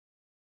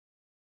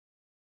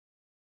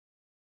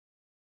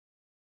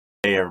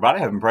Hey everybody,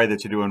 I hope and pray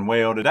that you're doing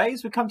well. Today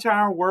as we come to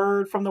our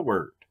word from the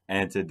word.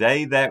 And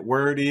today that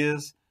word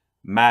is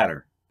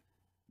matter.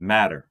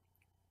 Matter.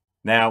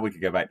 Now we could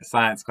go back to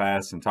science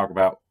class and talk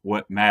about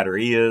what matter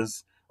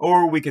is,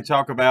 or we could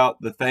talk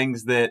about the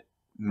things that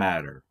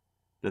matter,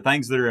 the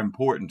things that are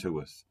important to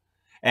us.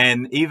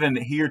 And even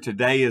here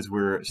today, as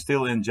we're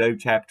still in Job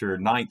chapter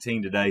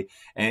 19 today,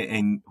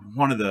 and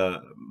one of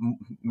the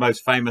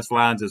most famous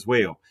lines as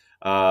well.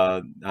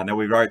 I know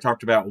we've already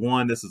talked about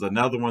one. This is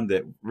another one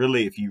that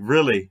really,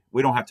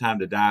 we don't have time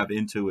to dive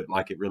into it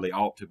like it really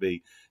ought to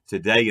be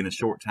today in a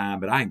short time,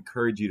 but I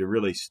encourage you to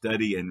really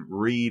study and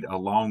read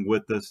along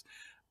with us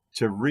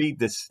to read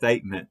this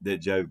statement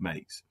that Job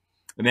makes.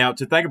 Now,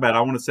 to think about it,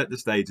 I want to set the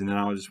stage and then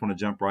I just want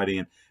to jump right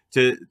in.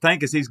 To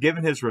think as he's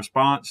given his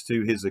response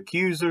to his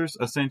accusers,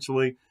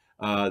 essentially,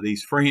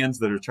 these friends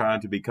that are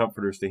trying to be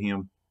comforters to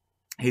him,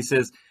 he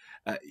says,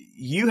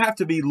 you have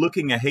to be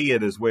looking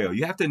ahead as well.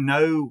 You have to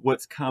know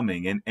what's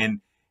coming. And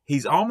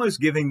he's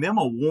almost giving them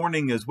a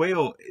warning as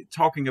well,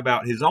 talking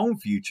about his own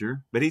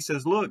future. But he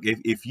says, look,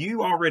 if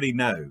you already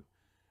know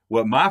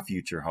what my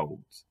future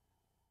holds,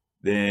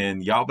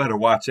 then y'all better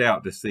watch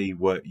out to see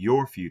what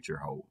your future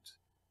holds.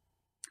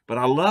 But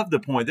I love the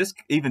point. This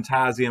even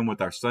ties in with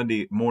our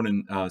Sunday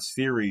morning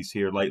series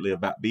here lately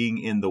about being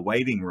in the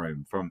waiting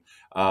room from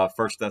 1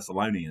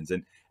 Thessalonians.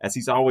 And as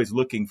he's always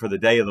looking for the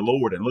day of the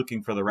Lord and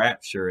looking for the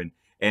rapture and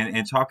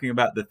talking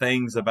about the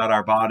things about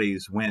our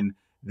bodies when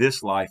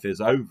this life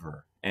is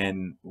over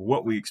and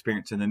what we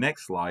experience in the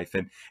next life.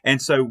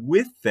 And so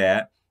with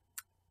that,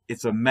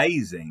 it's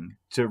amazing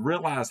to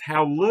realize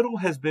how little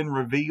has been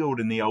revealed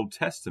in the Old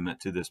Testament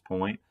to this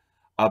point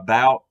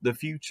about the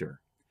future.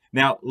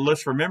 Now,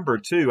 let's remember,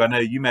 too, I know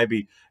you may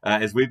be,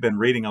 as we've been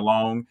reading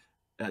along,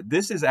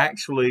 this is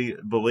actually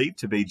believed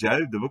to be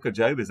Job. The book of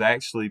Job is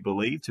actually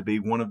believed to be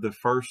one of the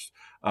first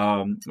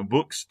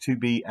books to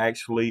be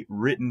actually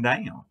written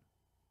down.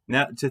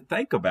 Now, to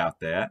think about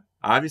that,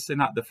 obviously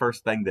not the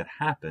first thing that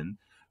happened,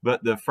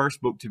 but the first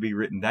book to be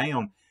written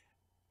down.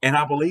 And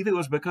I believe it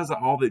was because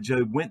of all that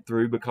Job went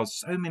through, because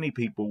so many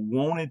people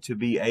wanted to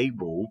be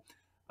able,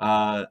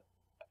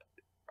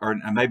 or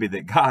maybe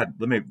that God,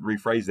 let me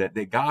rephrase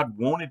that God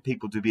wanted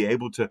people to be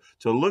able to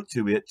look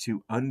to it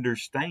to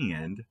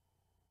understand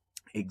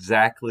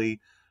exactly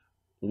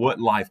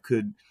what life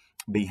could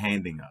be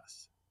handing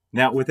us.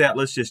 Now, with that,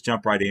 let's just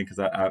jump right in because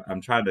I'm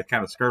trying to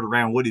kind of skirt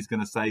around what he's going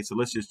to say. So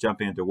let's just jump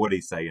into what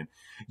he's saying.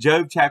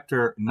 Job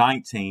chapter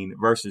 19,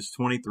 verses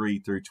 23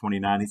 through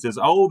 29. He says,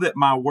 oh, that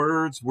my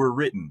words were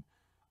written.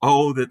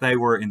 Oh, that they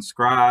were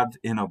inscribed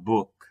in a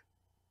book,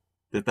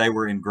 that they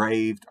were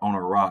engraved on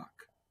a rock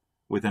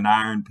with an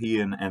iron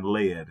pen and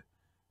lead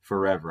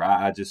forever.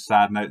 I just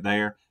side note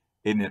there.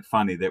 Isn't it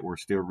funny that we're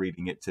still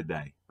reading it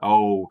today?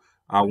 Oh,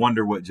 I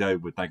wonder what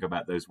Job would think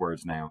about those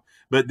words now.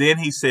 But then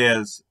he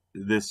says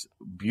this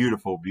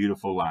beautiful,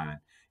 beautiful line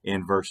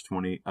in verse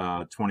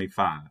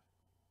 25.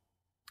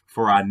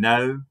 For I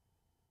know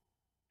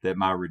that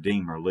my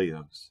Redeemer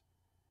lives,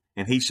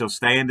 and he shall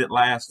stand at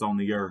last on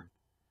the earth.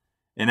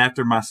 And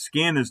after my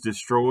skin is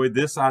destroyed,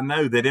 this I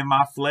know, that in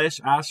my flesh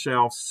I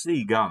shall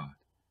see God,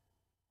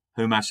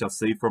 whom I shall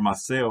see for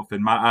myself,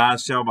 and my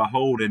eyes shall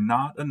behold, and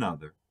not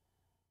another.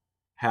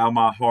 How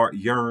my heart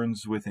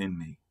yearns within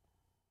me.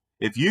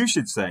 If you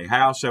should say,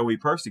 how shall we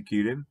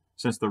persecute him,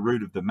 since the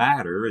root of the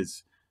matter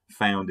is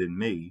found in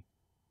me?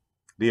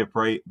 Be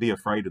afraid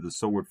of the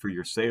sword for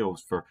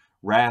yourselves, for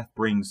wrath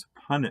brings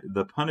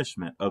the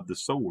punishment of the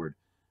sword,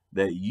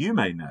 that you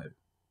may know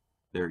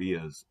there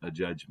is a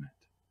judgment.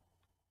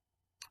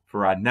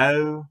 For I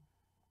know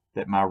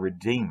that my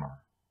Redeemer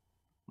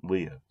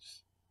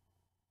lives.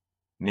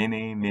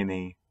 Many,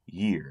 many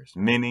years,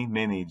 many,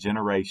 many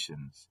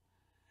generations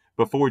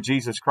before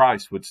Jesus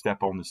Christ would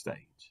step on the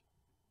stage.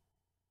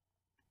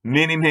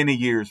 Many, many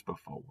years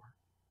before.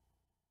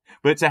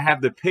 But to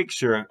have the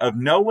picture of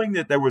knowing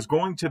that there was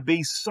going to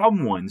be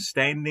someone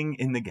standing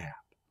in the gap.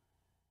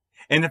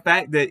 And the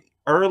fact that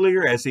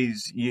earlier, as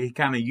he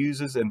kind of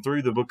uses and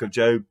through the book of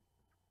Job,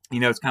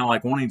 it's kind of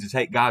like wanting to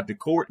take God to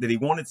court, that he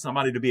wanted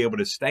somebody to be able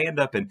to stand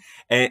up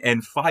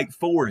and fight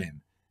for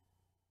him.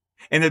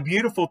 And the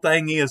beautiful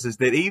thing is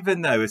that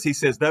even though, as he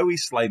says, though he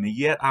slay me,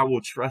 yet I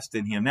will trust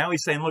in him. Now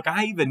he's saying, look,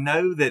 I even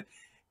know that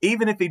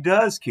even if he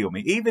does kill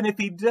me,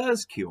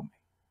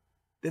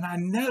 then I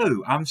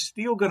know I'm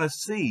still going to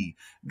see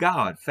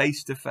God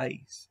face to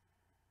face.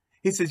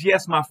 He says,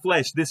 yes, my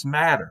flesh, this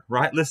matter,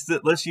 right?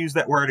 Let's use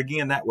that word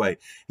again that way.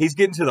 He's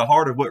getting to the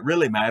heart of what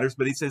really matters,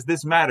 but he says,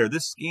 this matter,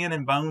 this skin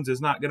and bones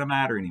is not going to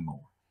matter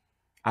anymore.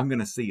 I'm going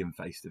to see him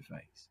face to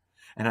face.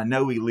 And I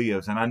know he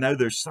lives, and I know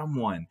there's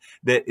someone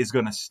that is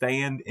going to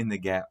stand in the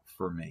gap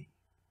for me.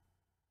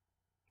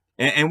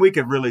 And we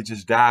could really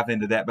just dive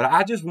into that, but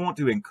I just want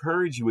to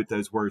encourage you with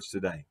those words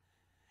today.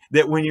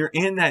 That when you're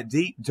in that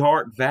deep,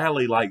 dark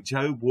valley like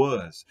Job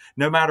was,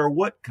 no matter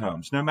what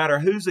comes, no matter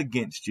who's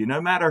against you, no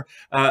matter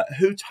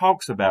who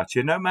talks about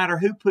you, no matter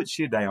who puts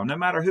you down, no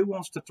matter who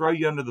wants to throw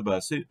you under the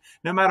bus,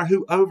 no matter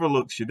who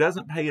overlooks you,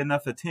 doesn't pay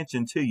enough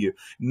attention to you,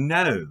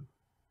 know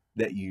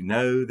that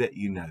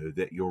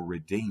your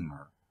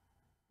Redeemer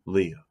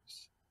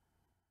lives.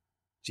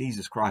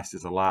 Jesus Christ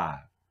is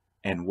alive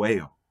and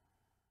well,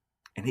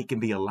 and he can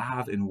be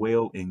alive and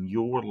well in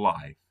your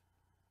life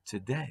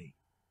today.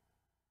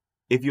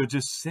 If you'll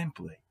just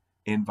simply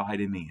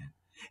invite him in,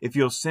 if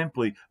you'll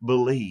simply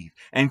believe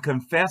and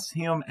confess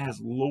him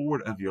as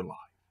Lord of your life.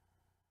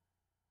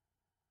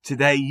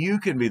 Today, you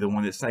can be the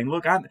one that's saying,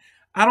 look,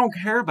 I don't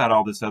care about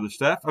all this other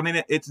stuff. I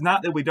mean, it's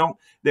not that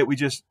we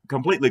just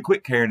completely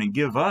quit caring and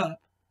give up.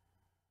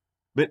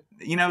 But,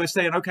 it's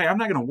saying, okay, I'm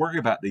not going to worry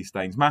about these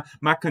things.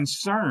 My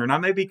concern, I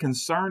may be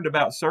concerned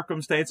about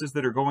circumstances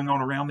that are going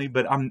on around me,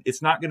 but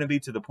it's not going to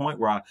be to the point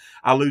where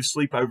I lose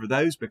sleep over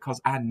those,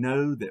 because I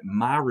know that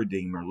my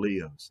Redeemer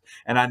lives.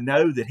 And I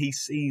know that he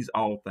sees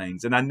all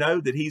things. And I know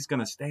that he's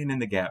going to stand in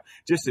the gap,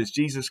 just as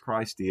Jesus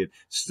Christ did,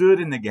 stood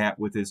in the gap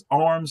with his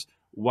arms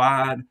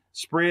wide,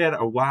 spread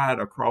wide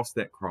across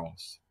that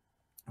cross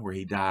where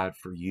he died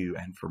for you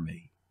and for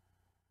me.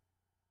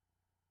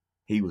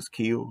 He was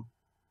killed.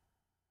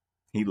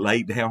 He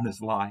laid down his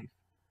life,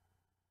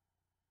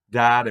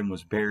 died and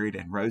was buried,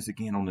 and rose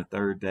again on the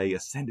third day,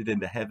 ascended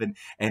into heaven,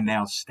 and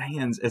now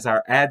stands as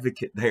our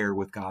advocate there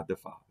with God the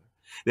Father.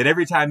 That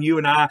every time you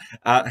and I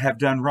have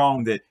done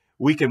wrong, that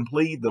we can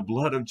plead the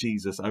blood of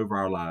Jesus over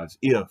our lives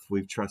if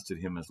we've trusted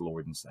him as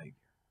Lord and Savior.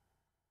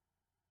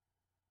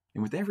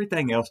 And with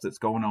everything else that's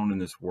going on in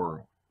this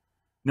world,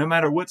 no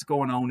matter what's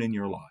going on in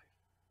your life,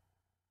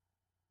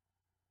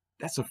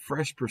 that's a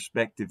fresh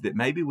perspective that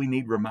maybe we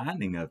need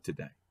reminding of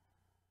today,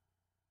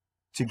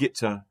 to get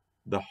to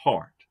the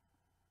heart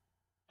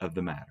of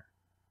the matter.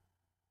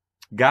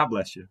 God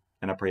bless you,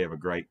 and I pray you have a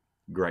great,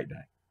 great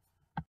day.